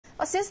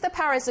Well, since the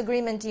Paris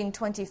Agreement in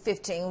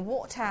 2015,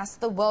 what has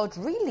the world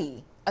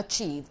really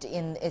achieved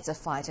in its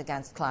fight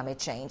against climate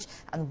change,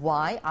 and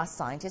why are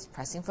scientists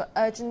pressing for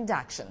urgent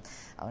action?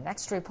 Our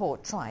next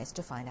report tries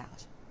to find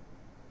out.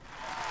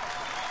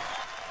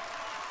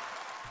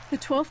 The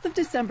 12th of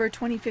December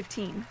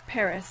 2015,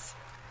 Paris,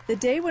 the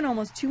day when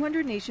almost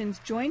 200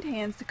 nations joined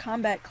hands to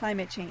combat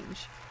climate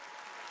change.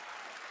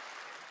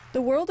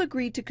 The world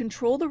agreed to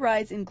control the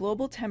rise in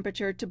global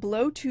temperature to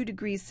below 2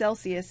 degrees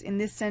Celsius in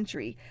this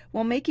century,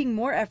 while making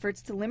more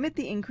efforts to limit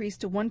the increase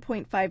to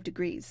 1.5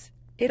 degrees.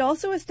 It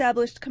also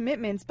established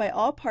commitments by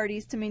all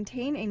parties to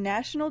maintain a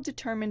national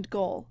determined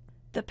goal.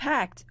 The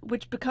pact,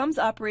 which becomes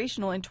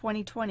operational in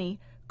 2020,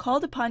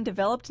 called upon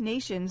developed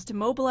nations to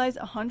mobilize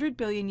 $100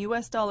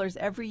 billion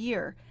every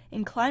year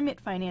in climate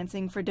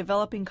financing for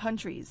developing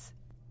countries.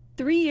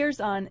 3 years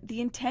on,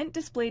 the intent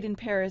displayed in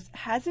Paris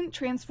hasn't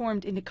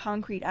transformed into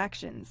concrete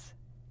actions.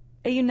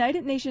 A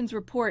United Nations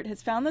report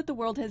has found that the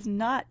world has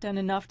not done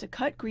enough to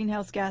cut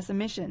greenhouse gas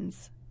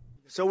emissions.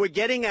 So we're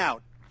getting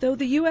out. Though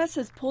the U.S.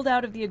 has pulled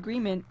out of the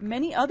agreement,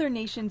 many other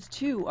nations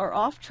too are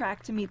off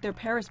track to meet their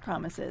Paris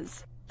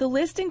promises. The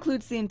list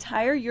includes the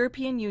entire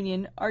European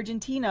Union,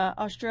 Argentina,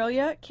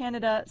 Australia,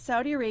 Canada,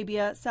 Saudi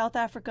Arabia, South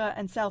Africa,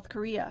 and South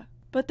Korea.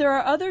 But there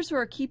are others who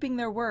are keeping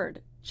their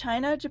word.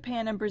 China,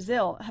 Japan, and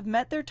Brazil have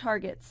met their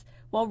targets,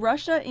 while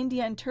Russia,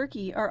 India, and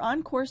Turkey are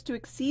on course to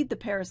exceed the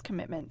Paris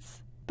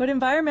commitments. But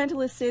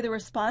environmentalists say the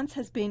response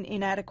has been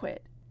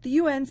inadequate. The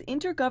UN's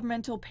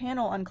Intergovernmental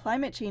Panel on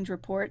Climate Change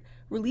report,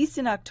 released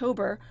in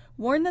October,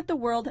 warned that the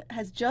world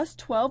has just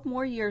 12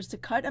 more years to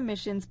cut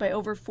emissions by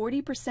over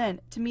 40%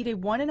 to meet a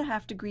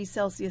 1.5 degrees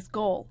Celsius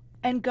goal.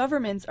 And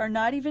governments are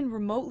not even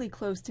remotely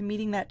close to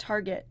meeting that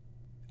target.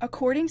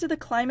 According to the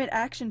Climate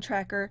Action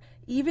Tracker,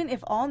 even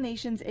if all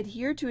nations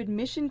adhere to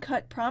emission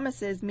cut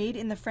promises made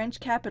in the French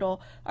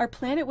capital, our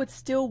planet would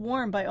still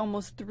warm by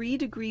almost 3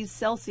 degrees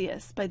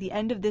Celsius by the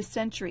end of this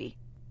century.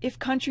 If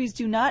countries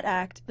do not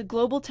act, the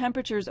global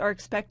temperatures are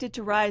expected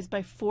to rise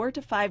by 4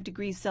 to 5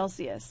 degrees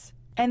Celsius.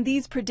 And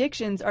these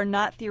predictions are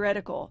not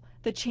theoretical.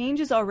 The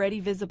change is already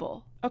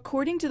visible.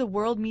 According to the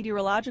World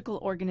Meteorological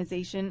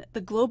Organization,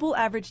 the global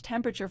average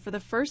temperature for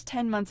the first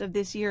 10 months of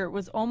this year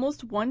was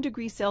almost 1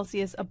 degree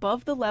Celsius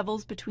above the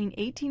levels between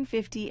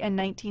 1850 and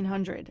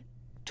 1900.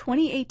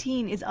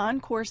 2018 is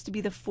on course to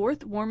be the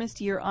 4th warmest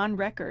year on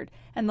record,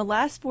 and the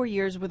last 4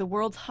 years were the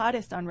world's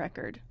hottest on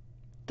record.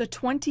 The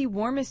 20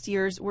 warmest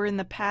years were in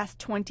the past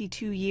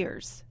 22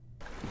 years.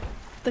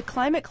 The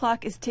climate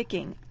clock is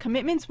ticking.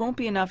 Commitments won't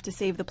be enough to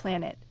save the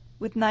planet.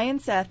 With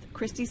Nyan Seth,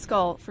 Christy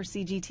Skull for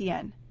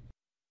CGTN.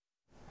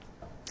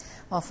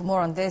 Well, for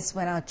more on this,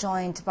 we're now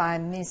joined by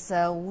Ms.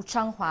 Wu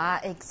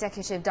Changhua,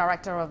 Executive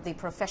Director of the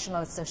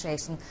Professional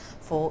Association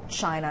for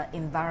China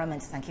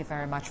Environment. Thank you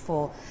very much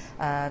for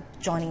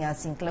joining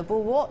us in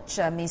Global Watch.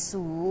 Ms.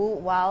 Wu,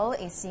 well,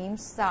 it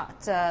seems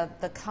that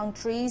the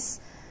countries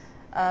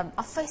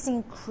are facing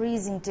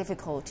increasing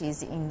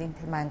difficulties in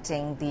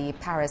implementing the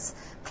Paris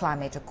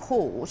Climate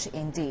Accord.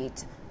 Indeed,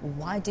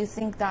 why do you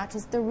think that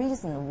is the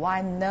reason? Why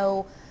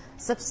no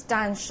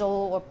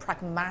substantial or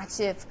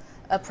pragmatic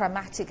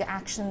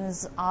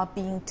actions are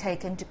being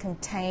taken to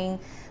contain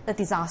the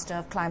disaster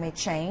of climate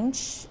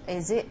change?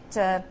 Is it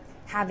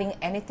having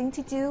anything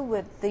to do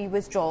with the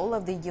withdrawal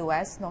of the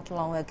U.S. not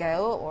long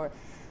ago, or?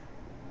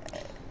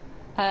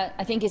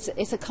 I think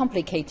it's a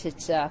complicated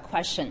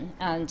question,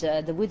 and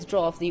the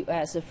withdrawal of the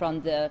U.S.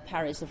 from the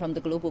Paris, from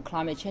the global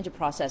climate change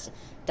process,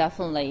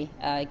 definitely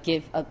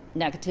give a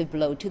negative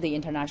blow to the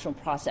international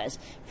process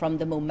from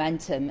the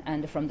momentum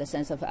and from the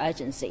sense of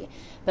urgency.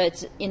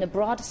 But in a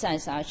broad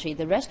sense, actually,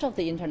 the rest of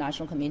the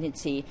international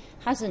community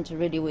hasn't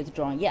really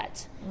withdrawn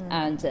yet.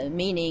 And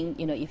meaning,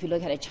 if you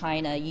look at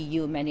China,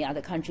 EU, many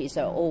other countries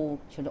are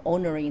all sort of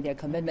honoring their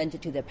commitment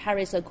to the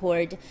Paris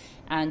Accord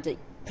and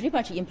pretty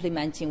much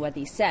implementing what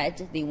they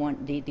said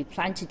they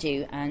plan to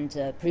do, and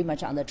pretty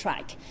much on the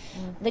track.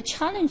 The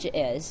challenge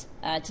is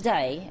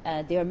today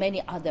there are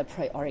many other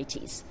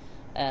priorities: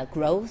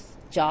 growth,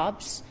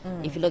 jobs.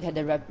 If you look at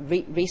the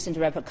recent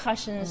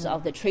repercussions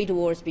of the trade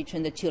wars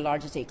between the two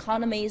largest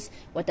economies,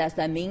 what does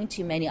that mean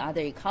to many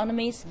other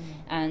economies?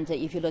 And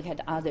if you look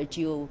at other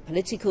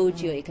geopolitical,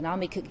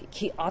 geoeconomic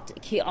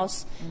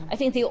chaos, I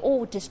think they're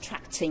all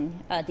distracting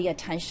the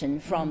attention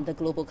from the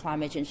global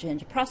climate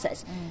change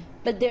process.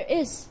 But there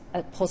is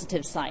a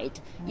positive side.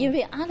 In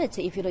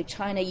reality, if you look at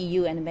China,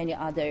 EU, and many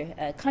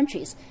other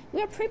countries,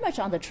 we are pretty much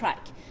on the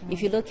track.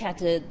 If you look at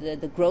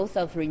the growth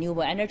of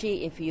renewable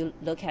energy, if you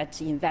look at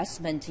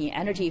investment in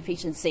energy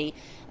efficiency,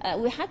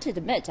 we have to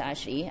admit,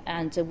 actually,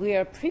 and we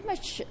are pretty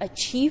much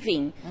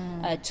achieving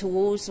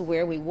towards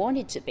where we want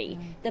it to be.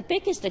 The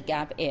biggest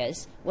gap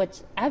is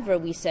whatever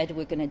we said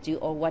we're going to do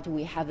or what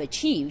we have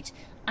achieved,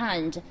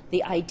 and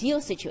the ideal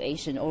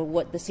situation, or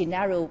what the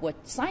scenario, what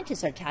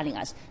scientists are telling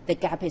us, the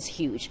gap is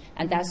huge,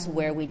 and that's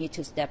where we need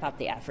to step up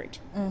the effort.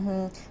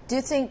 Do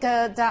you think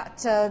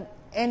that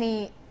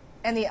any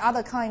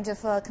other kind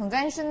of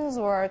conventions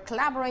or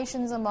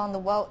collaborations among the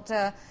world,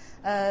 the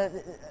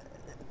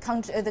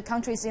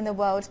countries in the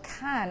world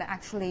can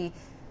actually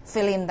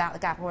fill in that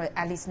gap or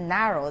at least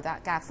narrow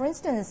that gap? For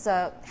instance,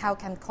 how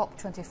can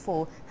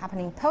COP24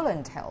 happening in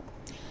Poland help?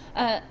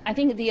 I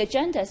think the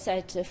agenda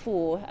set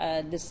for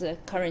this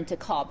current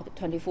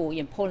COP24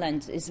 in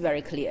Poland is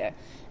very clear.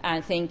 I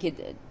think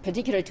it,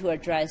 particularly to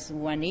address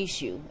one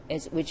issue,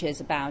 which is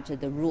about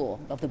the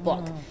rule of the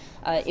book.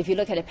 If you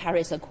look at the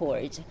Paris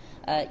Accord,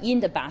 in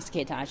the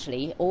basket,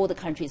 actually, all the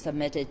countries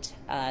submitted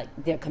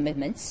their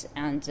commitments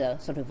and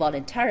sort of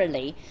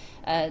voluntarily.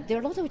 There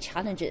are a lot of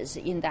challenges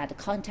in that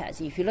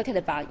context. If you look at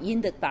in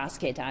the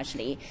basket,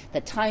 actually,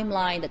 the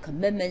timeline, the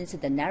commitments,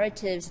 the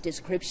narratives,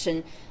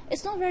 description,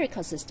 it's not very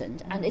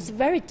consistent. And it's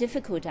very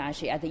difficult,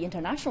 actually, at the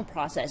international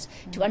process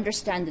to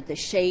understand the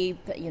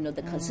shape,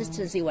 the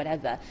consistency,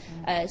 whatever.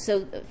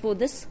 So for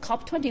this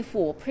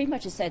COP24, pretty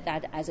much said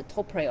that as a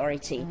top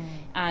priority.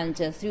 And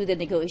through the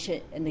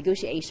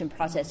negotiation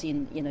process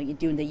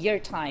during the year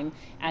time,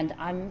 and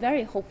I'm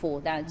very hopeful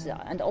that,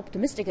 and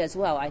optimistic as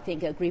well, I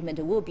think agreement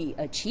will be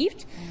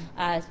achieved,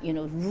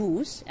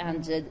 rules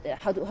and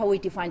how we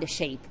define the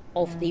shape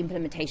of the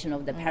implementation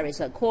of the Paris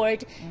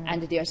Accord,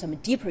 and there are some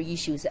deeper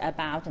issues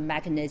about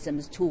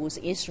mechanisms, tools,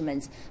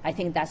 instruments. I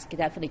think that's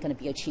definitely going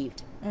to be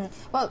achieved.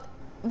 Well,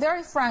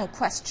 very frank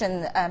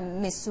question,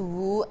 Ms.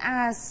 Wu,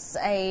 as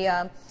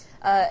a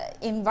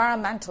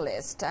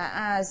environmentalist,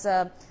 as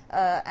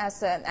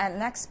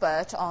an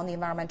expert on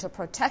environmental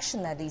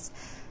protection, at least,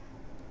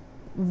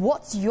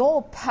 what's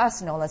your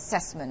personal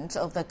assessment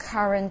of the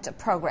current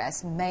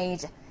progress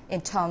made in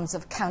terms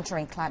of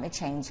countering climate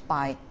change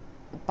by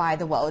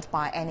the world,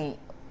 by any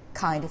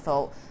kind of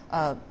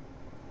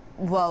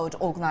world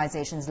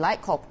organizations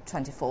like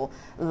COP24,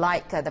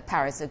 like the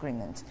Paris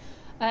Agreement?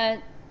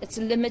 It's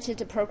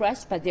limited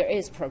progress, but there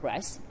is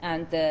progress,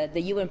 and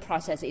the UN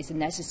process is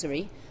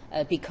necessary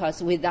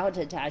because without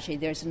it, actually,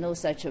 there's no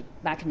such a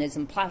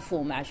mechanism,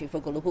 platform, actually, for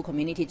global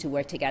community to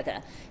work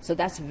together. So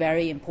that's a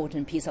very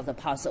important piece of the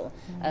puzzle,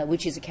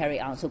 which is carry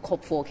on. So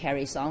COP4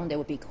 carries on. There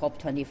will be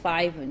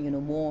COP25,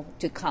 and more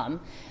to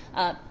come.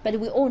 But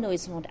we all know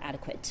it's not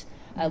adequate.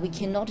 We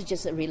cannot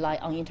just rely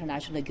on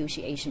international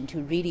negotiation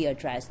to really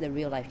address the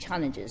real-life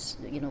challenges,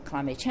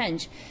 climate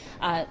change.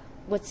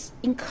 What's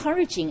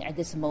encouraging at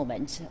this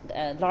moment,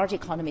 large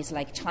economies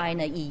like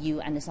China, EU,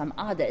 and some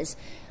others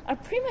are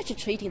pretty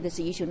much treating this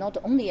issue not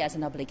only as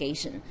an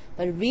obligation,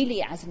 but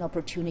really as an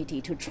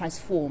opportunity to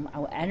transform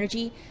our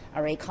energy,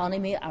 our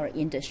economy, our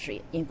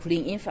industry,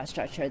 including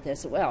infrastructure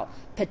as well,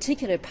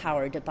 particularly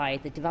powered by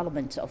the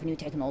development of new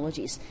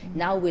technologies.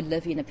 Now we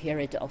live in a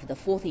period of the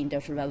fourth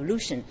industrial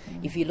revolution.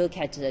 If you look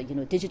at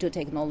digital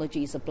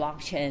technologies,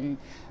 blockchain,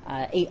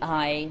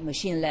 AI,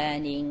 machine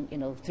learning,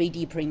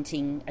 3D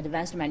printing,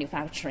 advanced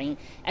manufacturing,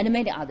 and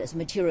many others,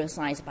 material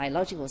science,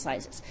 biological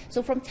sciences.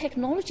 So from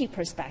technology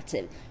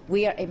perspective,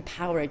 we are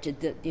empowered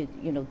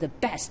the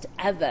best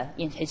ever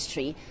in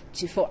history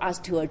for us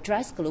to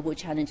address global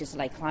challenges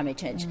like climate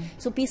change.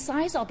 So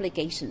besides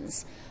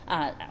obligations,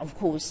 of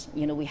course,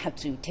 we have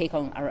to take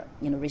on our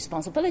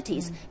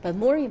responsibilities, but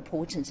more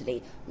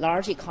importantly,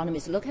 large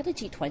economies, look at the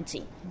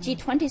G20.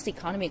 G20's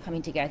economy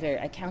coming together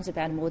accounts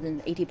about more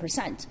than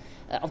 80%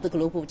 of the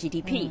global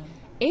GDP.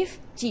 If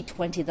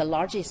G20, the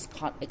largest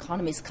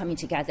economies coming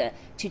together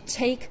to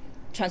take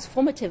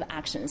transformative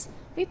actions,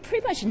 we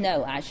pretty much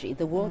know, actually,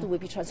 the world will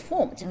be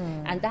transformed.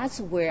 And that's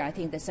where I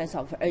think the sense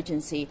of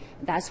urgency,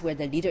 that's where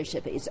the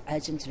leadership is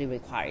urgently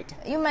required.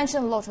 You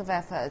mentioned a lot of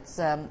efforts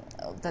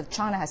that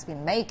China has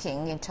been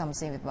making in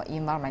terms of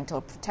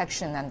environmental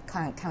protection and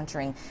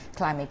countering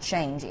climate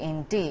change,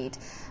 indeed.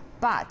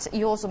 But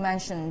you also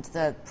mentioned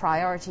the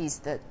priorities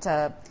that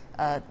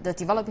the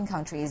developing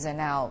countries are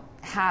now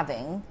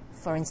having,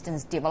 for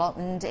instance,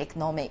 development,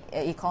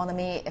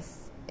 economy,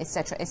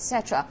 etc.,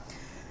 etc.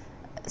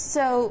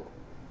 So,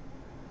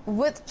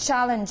 with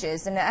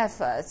challenges and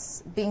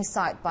efforts being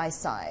side by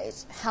side,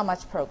 how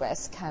much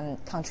progress can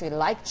a country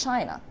like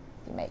China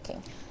be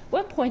making?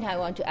 One point I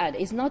want to add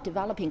is not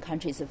developing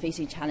countries are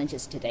facing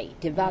challenges today.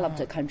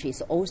 Developed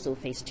countries also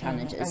face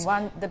challenges.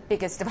 And the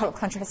biggest developed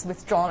country has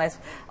withdrawn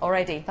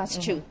already. That's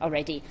true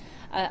already.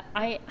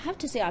 I have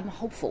to say I'm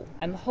hopeful.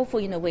 I'm hopeful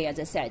in a way, as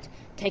I said.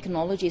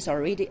 Technologies are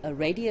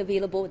already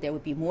available. There will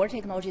be more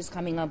technologies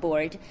coming on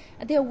board.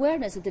 And the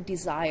awareness of the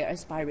desire,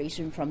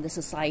 aspiration from the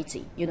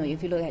society.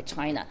 If you look at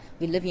China,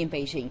 we live in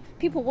Beijing.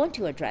 People want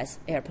to address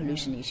air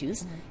pollution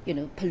issues,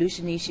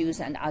 pollution issues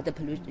and other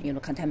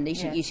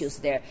contamination issues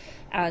there.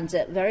 And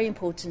very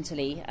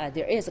importantly,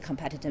 there is a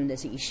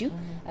competitiveness issue,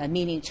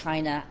 meaning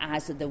China,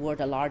 as the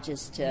world's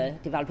largest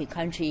developing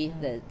country,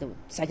 the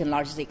second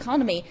largest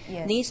economy,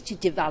 needs to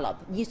develop,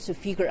 needs to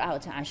figure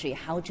out actually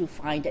how to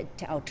find an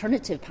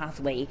alternative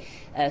pathway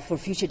for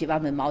future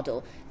development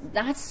model.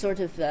 That sort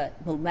of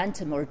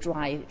momentum or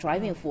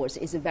driving force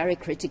is very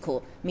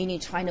critical, meaning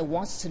China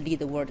wants to lead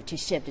the world to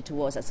shift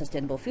towards a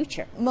sustainable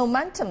future.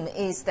 Momentum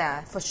is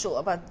there for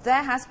sure, but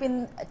there has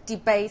been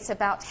debates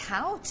about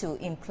how to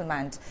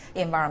implement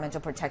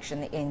environmental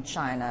protection in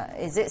China.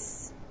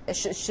 Is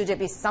Should it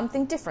be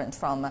something different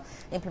from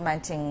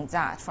implementing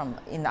that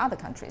in other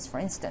countries, for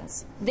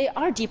instance? There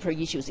are deeper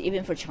issues,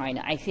 even for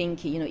China. I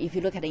think, if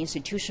you look at the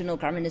institutional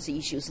governance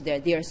issues,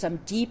 there are some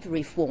deep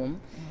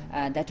reform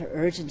that are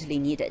urgently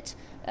needed.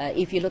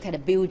 If you look at the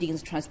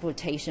buildings,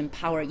 transportation,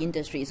 power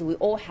industries, we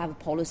all have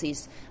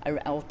policies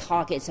or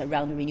targets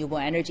around renewable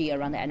energy,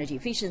 around energy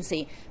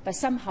efficiency, but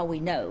somehow we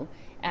know.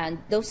 And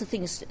those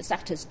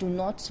sectors do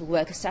not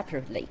work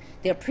separately.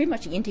 They're pretty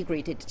much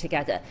integrated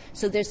together.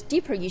 So there's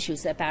deeper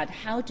issues about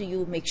how do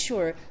you make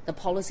sure the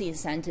policy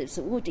incentives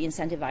would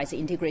incentivize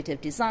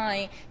integrative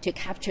design to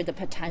capture the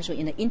potential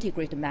in an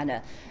integrated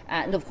manner.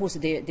 And of course,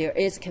 there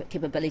is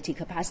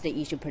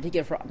capacity issue,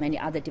 particularly for many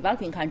other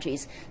developing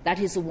countries. That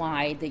is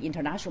why the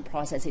international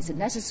process is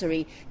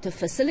necessary to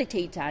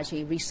facilitate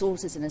actually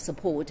resources and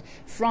support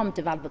from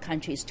developed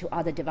countries to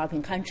other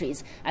developing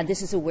countries. And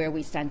this is where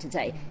we stand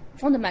today.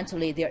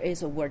 Fundamentally, there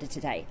is a word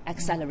today,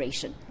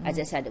 acceleration. As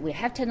I said, we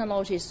have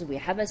technologies, we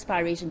have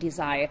aspiration,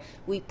 desire.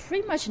 We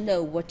pretty much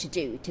know what to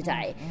do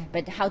today,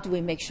 but how do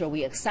we make sure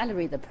we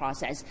accelerate the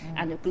process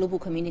and the global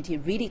community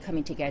really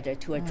coming together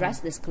to address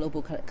this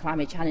global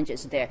climate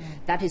challenges there?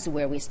 That is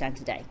where we stand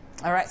today.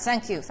 All right,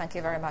 thank you. Thank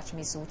you very much,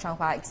 Ms. Wu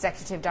Changhua,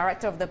 Executive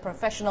Director of the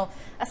Professional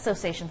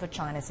Association for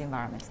China's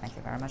Environment. Thank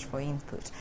you very much for your input.